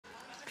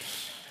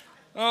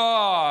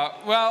Oh,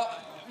 well,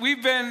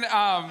 we've been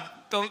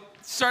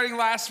starting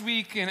last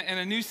week in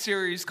a new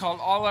series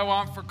called All I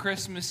Want for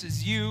Christmas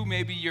Is You.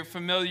 Maybe you're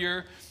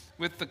familiar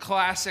with the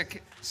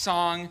classic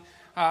song,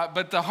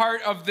 but the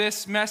heart of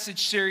this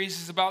message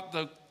series is about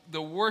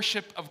the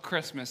worship of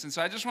Christmas. And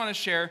so I just want to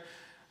share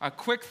a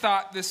quick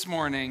thought this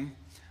morning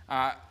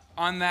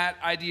on that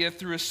idea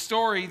through a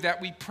story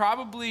that we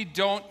probably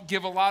don't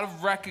give a lot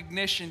of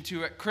recognition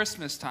to at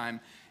Christmas time.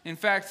 In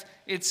fact,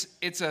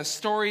 it's a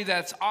story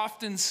that's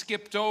often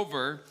skipped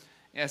over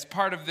as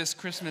part of this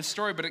Christmas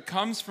story, but it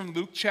comes from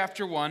Luke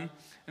chapter 1,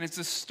 and it's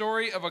a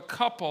story of a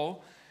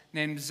couple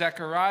named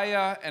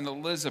Zechariah and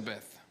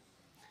Elizabeth.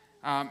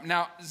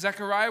 Now,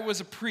 Zechariah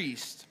was a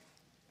priest,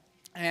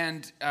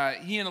 and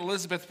he and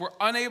Elizabeth were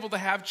unable to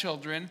have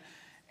children,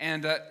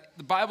 and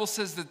the Bible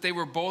says that they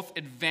were both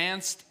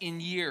advanced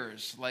in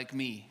years, like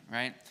me,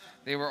 right?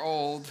 They were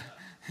old.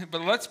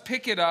 But let's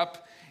pick it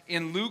up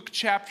in Luke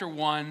chapter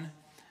 1,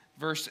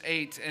 verse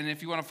 8, and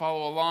if you want to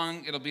follow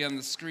along, it'll be on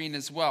the screen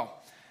as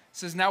well. It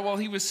says, "Now while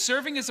he was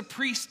serving as a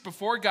priest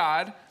before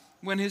God,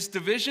 when his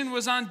division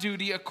was on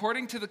duty,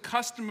 according to the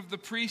custom of the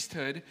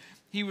priesthood,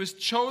 he was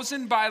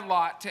chosen by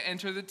lot to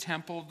enter the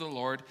temple of the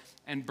Lord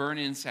and burn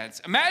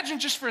incense." Imagine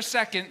just for a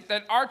second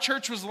that our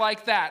church was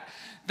like that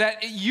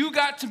you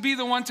got to be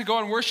the one to go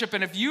and worship,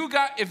 and if you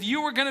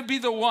were going to be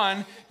the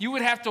one, you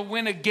would have to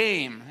win a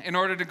game in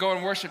order to go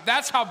and worship.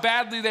 That's how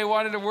badly they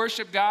wanted to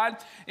worship God.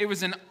 It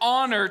was an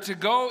honor to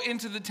go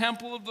into the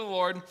temple of the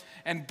Lord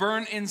and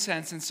burn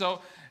incense. And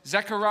so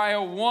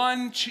Zechariah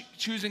won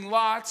choosing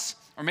lots,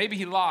 or maybe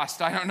he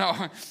lost, I don't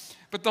know.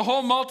 But the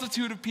whole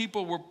multitude of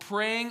people were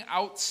praying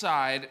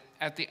outside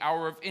at the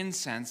hour of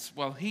incense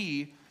while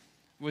he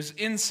was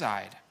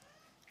inside.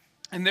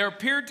 And there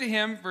appeared to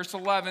him, verse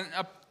 11,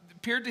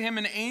 appeared to him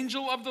an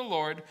angel of the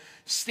Lord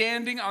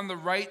standing on the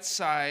right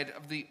side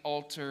of the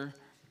altar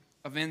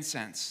of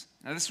incense.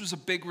 Now this was a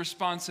big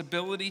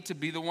responsibility to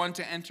be the one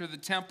to enter the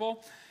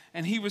temple,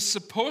 and he was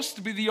supposed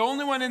to be the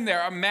only one in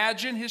there.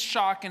 Imagine his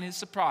shock and his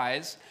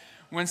surprise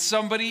when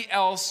somebody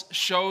else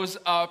shows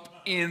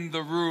up in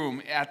the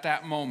room at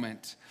that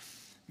moment.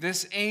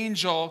 This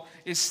angel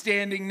is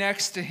standing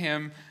next to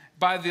him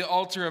by the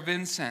altar of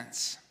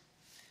incense.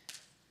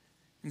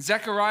 And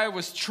Zechariah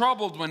was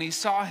troubled when he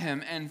saw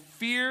him, and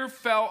fear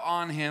fell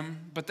on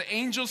him. But the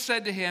angel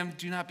said to him,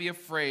 "Do not be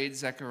afraid,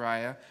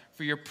 Zechariah,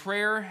 for your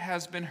prayer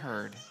has been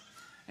heard.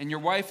 And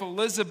your wife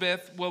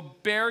Elizabeth will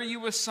bear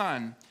you a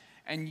son,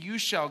 and you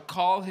shall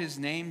call his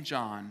name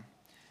John.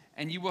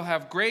 And you will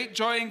have great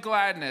joy and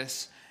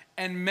gladness,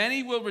 and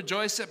many will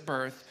rejoice at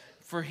birth,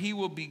 for he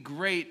will be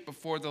great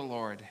before the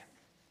Lord.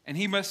 And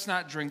he must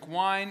not drink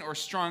wine or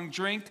strong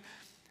drink,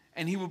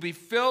 and he will be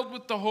filled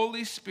with the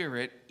Holy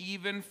Spirit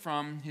even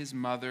from his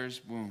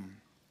mother's womb.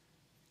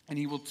 And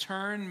he will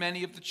turn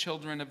many of the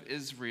children of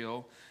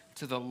Israel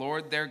to the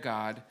Lord their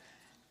God,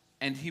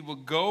 and he will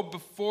go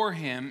before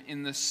him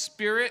in the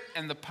spirit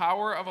and the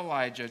power of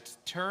Elijah to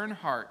turn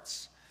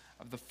hearts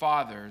of the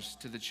fathers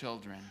to the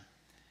children,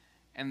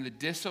 and the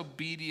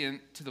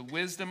disobedient to the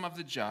wisdom of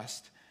the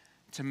just,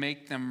 to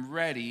make them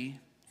ready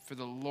for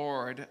the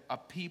Lord, a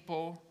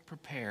people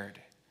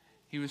prepared."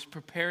 He was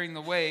preparing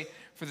the way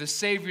for the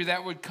Savior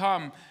that would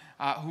come,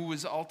 who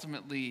was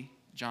ultimately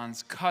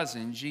John's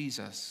cousin,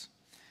 Jesus.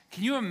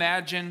 Can you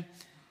imagine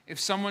if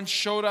someone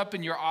showed up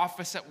in your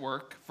office at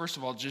work, first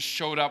of all, just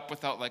showed up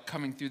without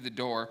coming through the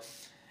door,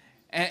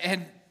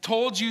 and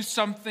told you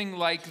something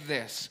like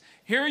this?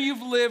 Here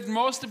you've lived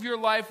most of your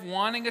life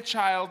wanting a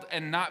child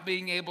and not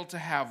being able to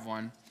have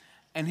one.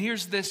 And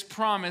here's this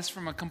promise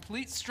from a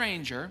complete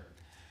stranger,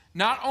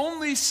 not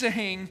only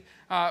saying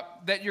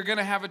that you're going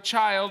to have a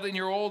child in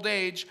your old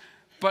age,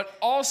 but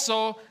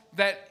also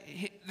that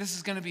this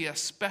is going to be a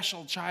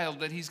special child,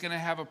 that he's going to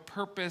have a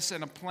purpose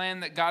and a plan,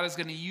 that God is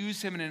going to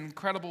use him in an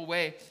incredible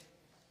way.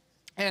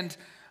 And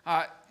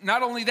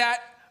not only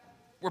that,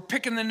 we're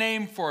picking the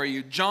name for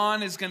you.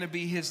 John is going to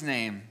be his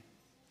name.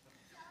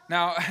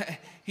 Now,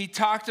 he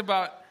talked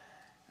about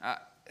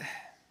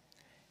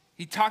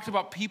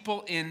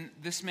people in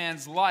this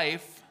man's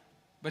life,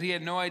 but he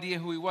had no idea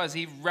who he was.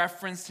 He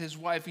referenced his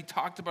wife. He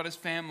talked about his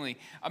family.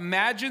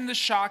 Imagine the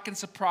shock and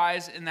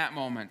surprise in that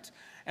moment.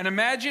 And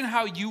imagine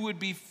how you would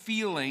be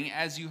feeling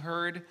as you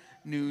heard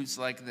news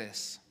like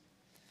this.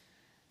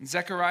 And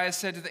Zechariah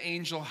said to the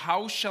angel,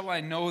 "How shall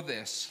I know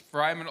this?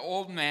 For I am an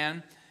old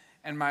man,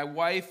 and my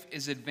wife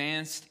is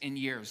advanced in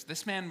years."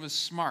 This man was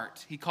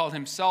smart. He called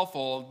himself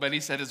old, but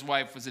he said his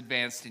wife was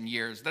advanced in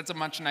years. That's a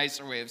much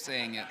nicer way of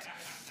saying it,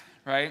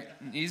 right?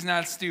 He's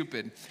not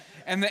stupid.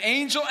 And the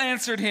angel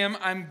answered him,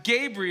 "I'm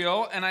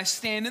Gabriel, and I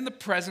stand in the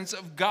presence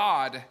of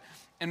God,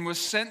 and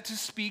was sent to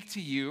speak to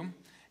you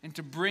and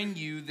to bring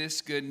you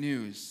this good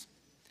news.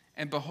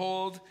 And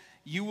behold,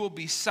 you will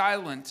be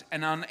silent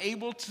and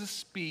unable to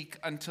speak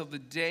until the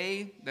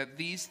day that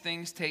these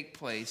things take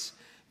place,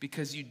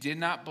 because you did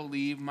not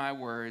believe my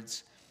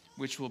words,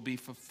 which will be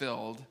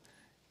fulfilled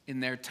in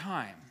their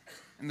time."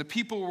 And the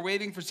people were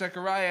waiting for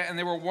Zechariah, and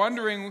they were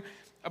wondering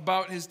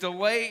about his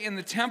delay in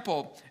the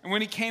temple. And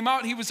when he came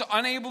out, he was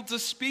unable to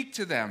speak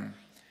to them.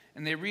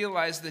 and they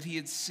realized that he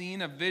had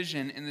seen a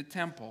vision in the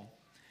temple.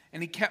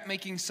 And he kept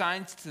making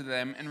signs to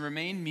them and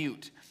remained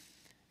mute.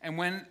 And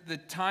when the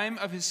time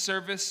of his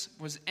service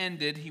was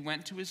ended, he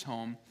went to his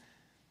home.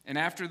 And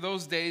after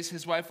those days,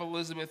 his wife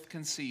Elizabeth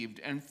conceived.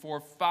 And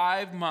for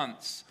 5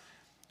 months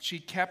she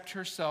kept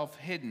herself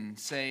hidden,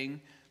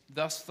 saying,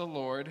 "Thus the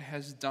Lord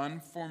has done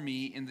for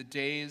me in the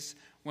days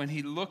when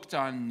he looked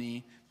on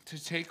me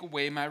to take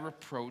away my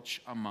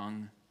reproach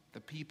among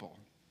the people."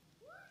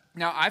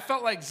 Now, I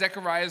felt like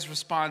Zechariah's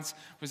response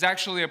was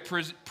actually a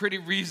pretty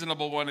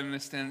reasonable one in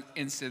this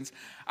instance.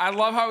 I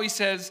love how he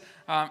says,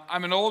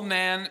 I'm an old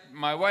man,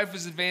 my wife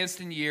is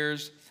advanced in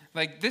years,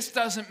 like, this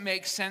doesn't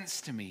make sense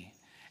to me.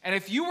 And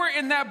if you were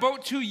in that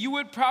boat too, you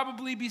would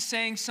probably be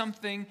saying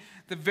something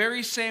the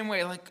very same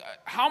way, like,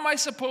 how am I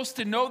supposed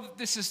to know that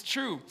this is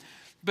true?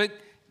 But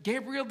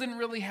Gabriel didn't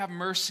really have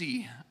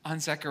mercy on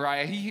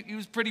Zechariah. He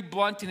was pretty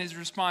blunt in his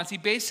response. He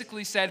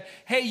basically said,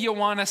 hey, you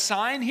want a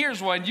sign?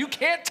 Here's one. You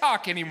can't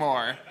talk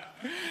anymore.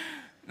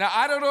 Now,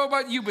 I don't know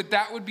about you, but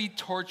that would be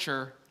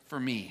torture for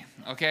me,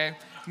 okay?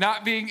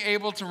 Not being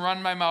able to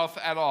run my mouth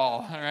at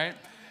all right?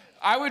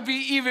 I would be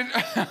even,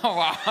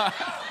 wow.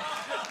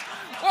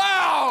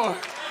 Wow!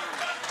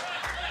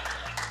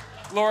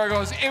 Laura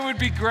goes, it would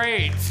be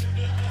great.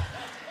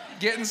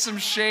 Getting some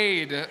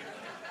shade.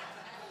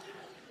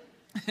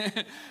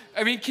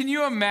 I mean, can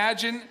you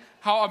imagine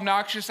how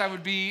obnoxious I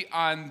would be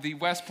on the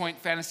West Point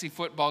Fantasy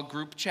Football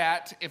group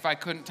chat if I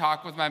couldn't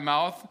talk with my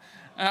mouth?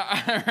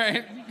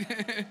 Right?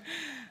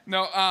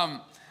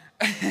 No,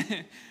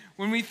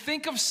 when we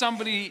think of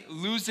somebody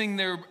losing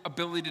their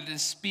ability to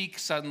speak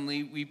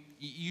suddenly, we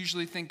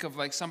usually think of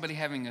like somebody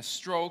having a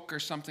stroke or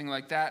something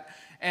like that.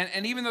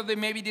 And even though they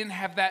maybe didn't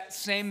have that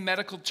same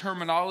medical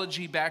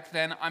terminology back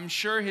then, I'm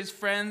sure his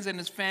friends and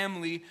his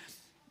family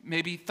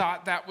maybe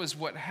thought that was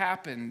what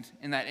happened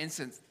in that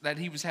instance, that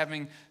he was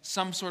having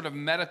some sort of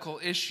medical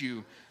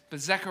issue. But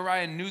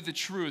Zechariah knew the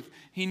truth.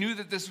 He knew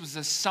that this was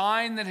a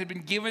sign that had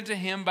been given to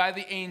him by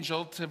the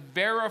angel to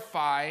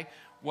verify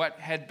what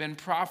had been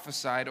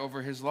prophesied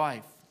over his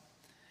life.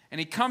 And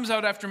he comes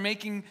out after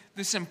making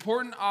this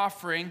important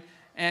offering,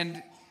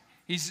 and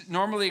he's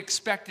normally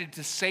expected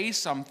to say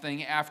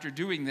something after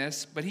doing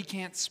this, but he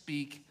can't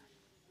speak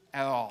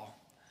at all.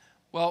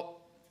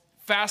 Well,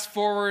 fast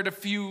forward a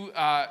few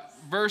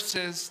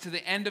verses to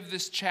the end of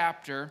this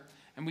chapter,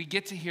 and we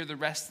get to hear the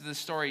rest of the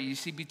story. You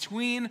see,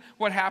 between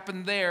what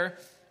happened there,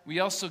 we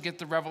also get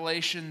the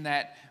revelation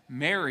that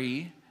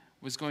Mary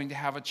was going to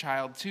have a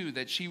child too,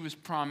 that she was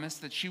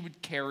promised that she would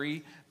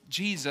carry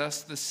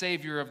Jesus, the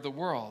Savior of the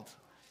world.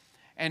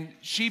 And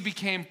she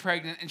became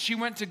pregnant, and she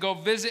went to go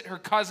visit her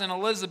cousin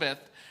Elizabeth.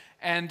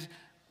 And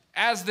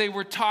as they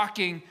were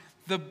talking,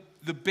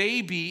 the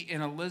baby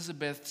in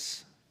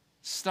Elizabeth's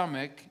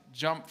stomach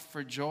jumped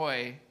for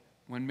joy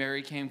when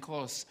Mary came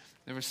close.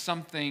 There was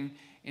something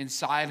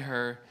inside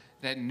her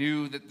that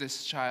knew that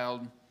this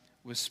child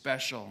was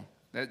special,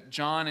 that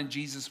John and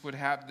Jesus would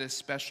have this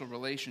special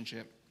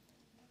relationship.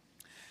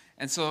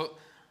 And so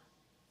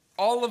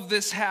all of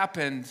this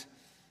happened,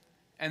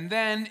 and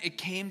then it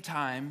came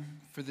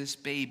time for this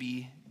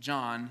baby,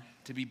 John,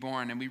 to be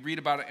born. And we read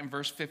about it in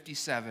verse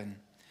 57.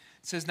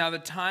 It says, "Now the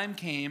time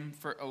came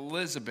for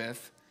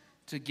Elizabeth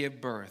to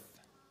give birth,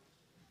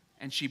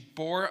 and she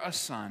bore a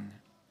son.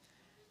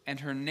 And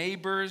her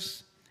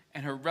neighbors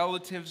and her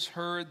relatives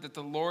heard that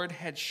the Lord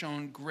had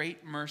shown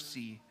great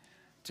mercy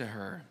to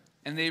her,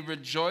 and they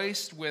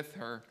rejoiced with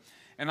her.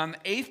 And on the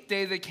 8th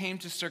day they came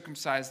to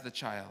circumcise the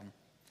child,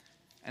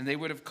 and they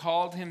would have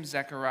called him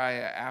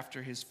Zechariah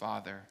after his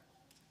father.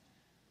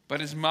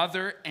 But his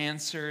mother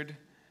answered,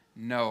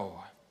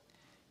 'No,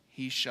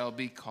 he shall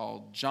be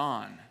called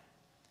John.'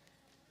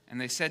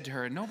 And they said to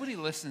her," nobody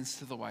listens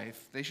to the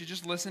wife. They should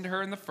just listen to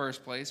her in the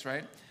first place,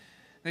 right?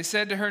 They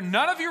said to her,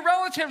 "None of your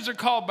relatives are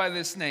called by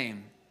this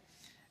name."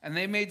 And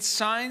they made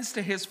signs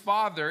to his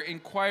father,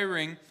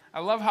 inquiring. I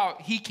love how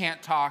he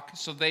can't talk,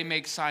 so they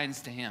make signs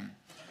to him.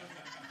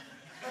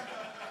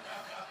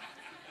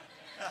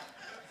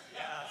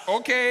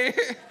 Okay,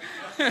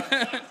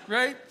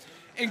 right?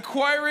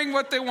 Inquiring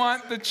what they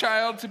want the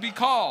child to be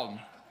called.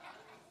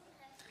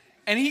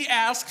 And he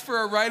asked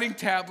for a writing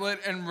tablet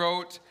and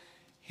wrote,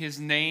 "His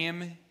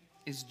name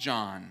is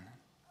John."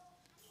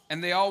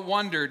 And they all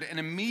wondered, and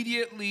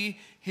immediately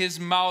his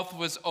mouth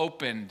was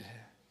opened.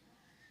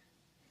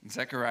 And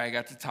Zechariah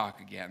got to talk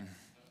again.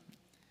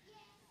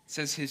 It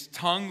says his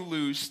tongue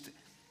loosed,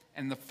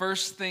 and the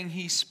first thing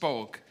he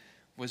spoke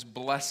was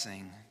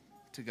blessing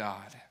to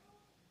God.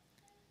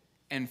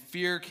 And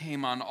fear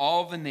came on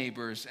all the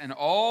neighbors, and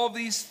all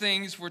these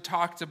things were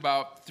talked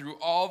about through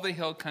all the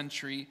hill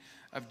country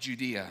of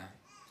Judea.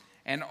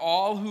 And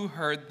all who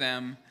heard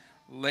them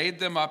laid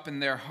them up in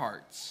their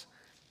hearts,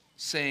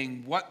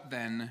 saying, "What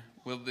then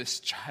will this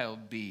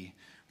child be?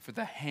 For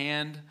the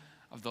hand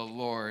of the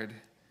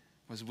Lord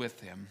was with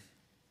him."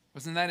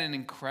 Wasn't that an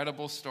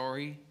incredible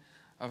story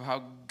of how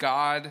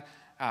God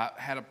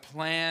had a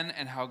plan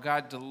and how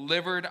God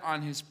delivered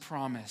on his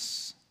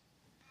promise,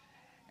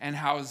 and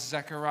how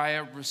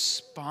Zechariah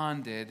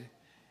responded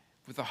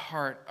with a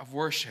heart of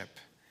worship?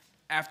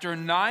 After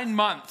 9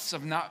 months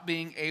of not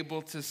being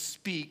able to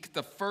speak,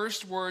 the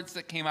first words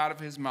that came out of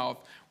his mouth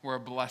were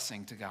a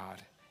blessing to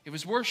God. It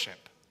was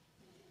worship.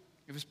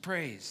 It was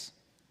praise.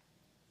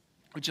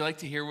 Would you like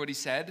to hear what he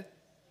said?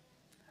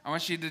 I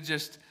want you to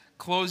just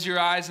close your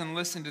eyes and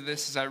listen to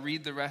this as I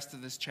read the rest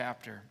of this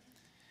chapter.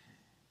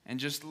 And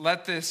just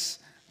let this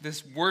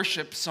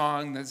worship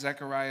song that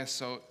Zechariah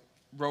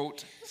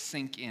wrote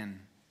sink in.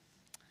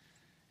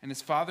 And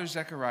his father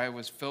Zechariah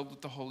was filled with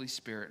the Holy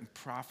Spirit and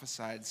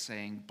prophesied,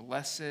 saying,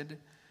 "Blessed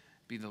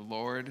be the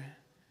Lord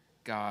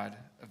God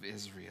of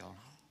Israel,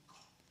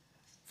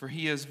 for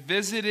he has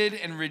visited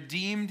and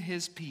redeemed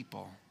his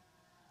people,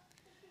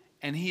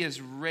 and he has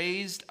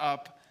raised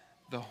up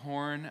the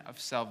horn of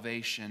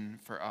salvation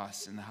for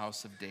us in the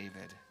house of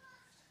David.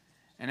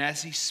 And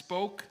as he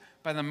spoke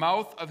by the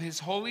mouth of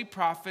his holy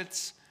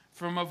prophets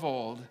from of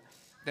old,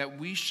 that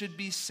we should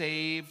be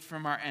saved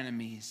from our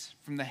enemies,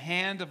 from the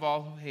hand of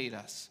all who hate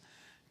us,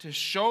 to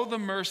show the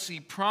mercy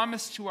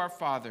promised to our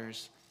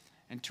fathers,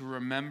 and to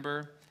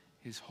remember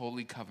his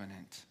holy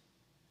covenant.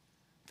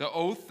 The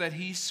oath that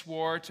he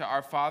swore to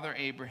our father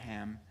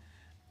Abraham,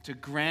 to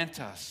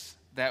grant us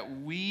that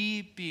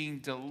we, being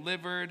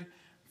delivered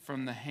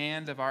from the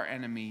hand of our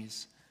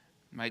enemies,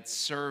 might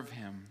serve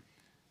him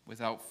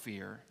without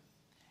fear,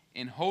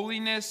 in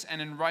holiness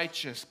and in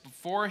righteousness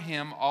before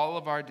him all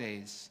of our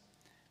days.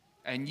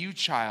 And you,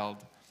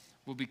 child,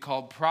 will be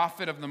called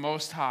prophet of the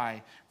Most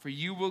High, for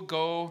you will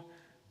go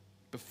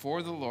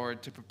before the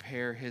Lord to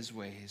prepare his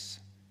ways,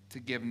 to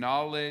give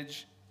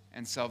knowledge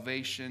and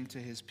salvation to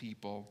his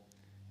people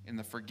in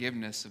the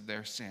forgiveness of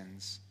their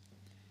sins,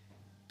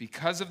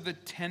 because of the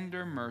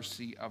tender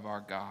mercy of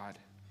our God,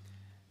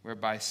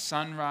 whereby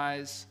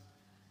sunrise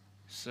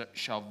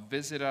shall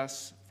visit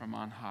us from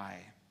on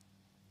high,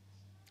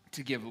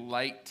 to give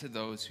light to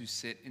those who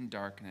sit in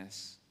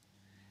darkness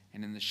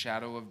and in the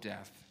shadow of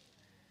death,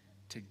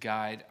 to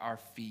guide our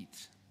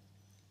feet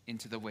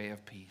into the way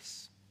of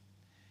peace."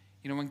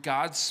 You know, when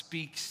God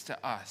speaks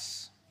to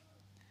us,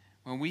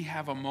 when we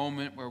have a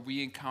moment where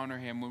we encounter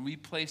him, when we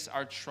place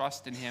our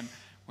trust in him,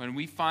 when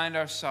we find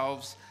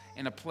ourselves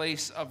in a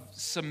place of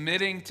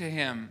submitting to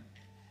him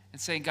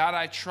and saying, "God,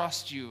 I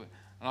trust you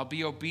and I'll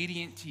be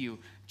obedient to you."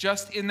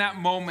 Just in that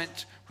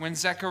moment when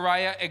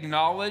Zechariah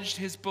acknowledged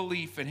his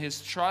belief and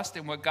his trust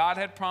in what God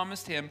had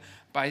promised him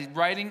by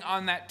writing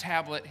on that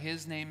tablet,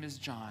 "His name is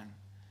John,"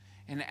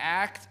 an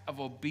act of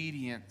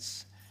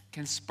obedience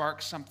can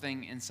spark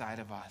something inside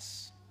of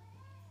us.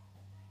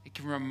 It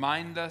can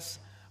remind us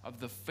of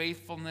the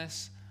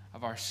faithfulness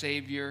of our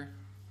Savior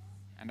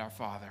and our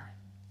Father.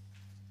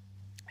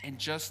 And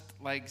just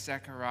like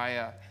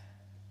Zechariah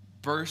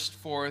burst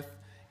forth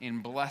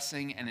in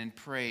blessing and in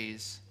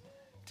praise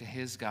to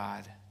his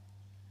God,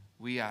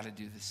 we ought to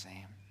do the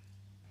same.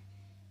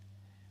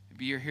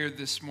 Maybe you're here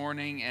this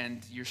morning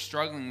and you're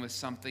struggling with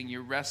something.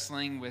 You're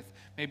wrestling with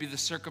maybe the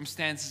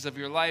circumstances of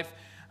your life.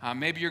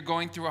 Maybe you're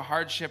going through a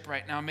hardship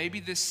right now. Maybe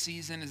this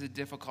season is a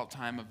difficult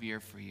time of year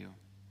for you.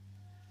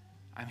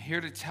 I'm here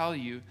to tell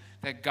you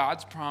that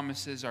God's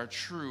promises are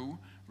true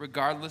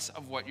regardless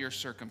of what your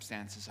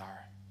circumstances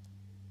are.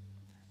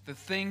 The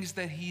things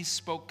that he's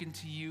spoken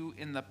to you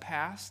in the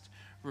past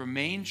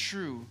remain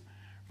true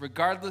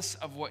regardless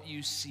of what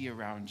you see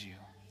around you.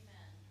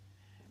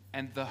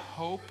 And the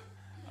hope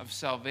of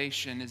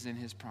salvation is in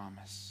his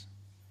promise.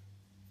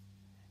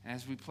 And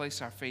as we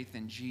place our faith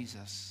in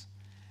Jesus,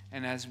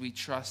 and as we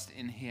trust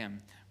in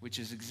him, which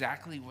is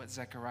exactly what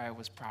Zechariah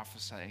was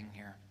prophesying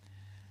here,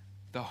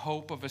 the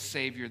hope of a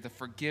Savior, the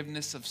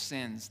forgiveness of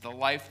sins, the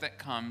life that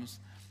comes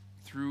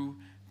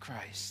through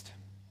Christ.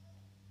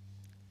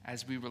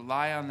 As we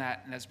rely on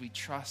that and as we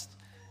trust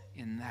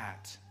in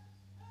that,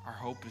 our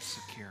hope is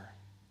secure.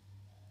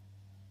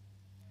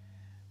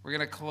 We're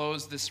going to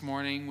close this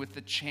morning with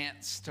the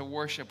chance to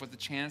worship, with the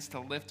chance to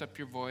lift up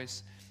your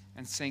voice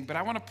and sing. But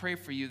I want to pray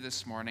for you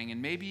this morning,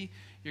 and maybe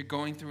you're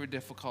going through a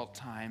difficult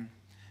time.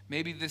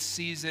 Maybe this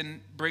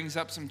season brings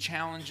up some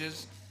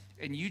challenges,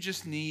 and you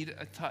just need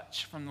a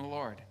touch from the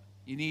Lord.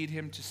 You need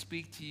him to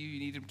speak to you. You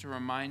need him to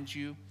remind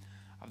you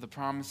of the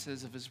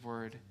promises of his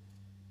word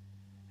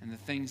and the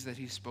things that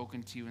he's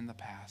spoken to you in the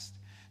past.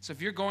 So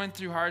if you're going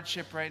through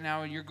hardship right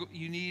now, and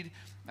you need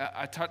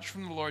a touch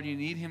from the Lord, you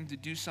need him to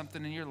do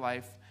something in your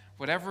life,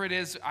 whatever it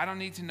is, I don't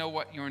need to know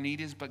what your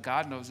need is, but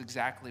God knows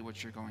exactly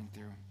what you're going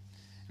through.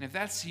 And if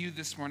that's you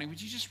this morning,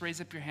 would you just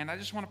raise up your hand? I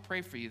just want to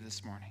pray for you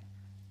this morning.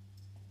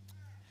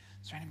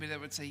 Is there anybody that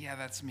would say, "Yeah,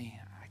 that's me.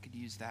 I could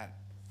use that"?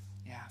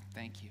 Yeah,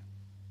 thank you.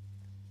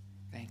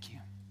 Thank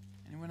you.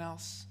 Anyone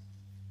else?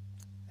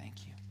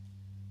 Thank you.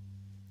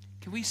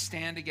 Can we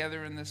stand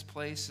together in this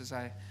place as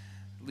I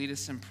lead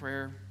us in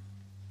prayer?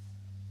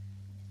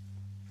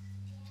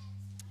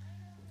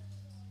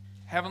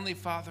 Heavenly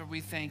Father, we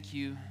thank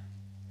you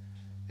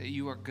that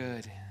you are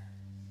good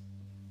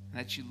and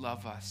that you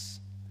love us.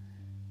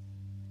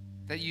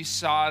 That you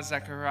saw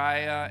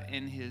Zechariah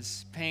in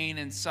his pain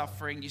and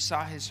suffering. You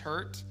saw his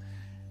hurt.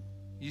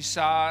 You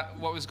saw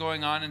what was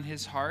going on in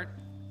his heart.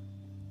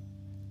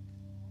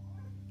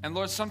 And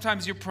Lord,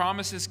 sometimes your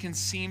promises can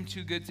seem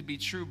too good to be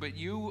true, but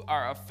you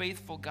are a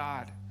faithful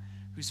God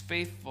who's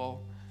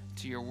faithful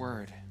to your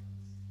word.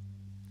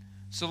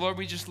 So Lord,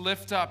 we just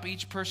lift up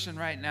each person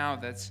right now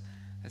that's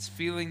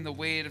feeling the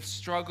weight of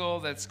struggle,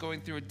 that's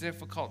going through a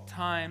difficult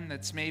time,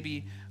 that's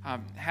maybe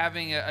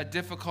having a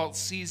difficult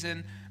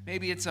season.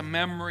 Maybe it's a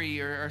memory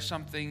or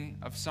something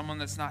of someone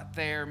that's not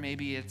there.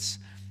 Maybe it's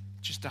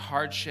just a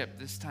hardship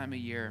this time of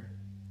year.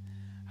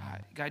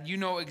 God, you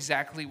know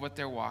exactly what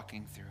they're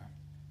walking through.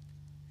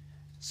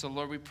 So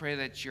Lord, we pray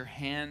that your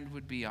hand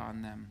would be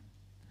on them.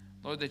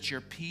 Lord, that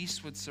your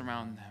peace would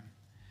surround them,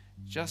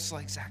 just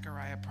like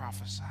Zechariah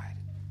prophesied.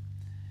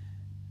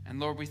 And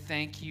Lord, we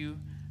thank you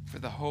for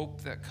the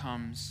hope that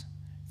comes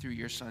through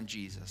your son,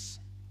 Jesus.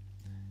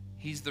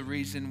 He's the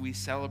reason we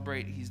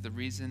celebrate. He's the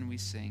reason we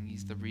sing.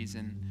 He's the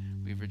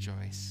reason we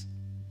rejoice.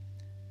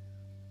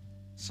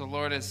 So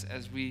Lord,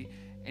 as we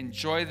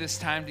enjoy this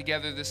time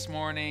together this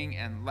morning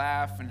and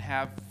laugh and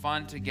have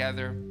fun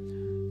together,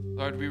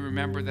 Lord, we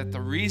remember that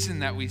the reason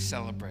that we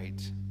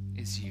celebrate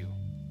is you.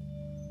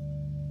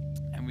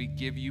 And we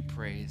give you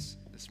praise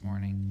this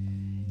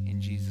morning.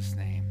 In Jesus'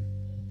 name,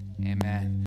 amen.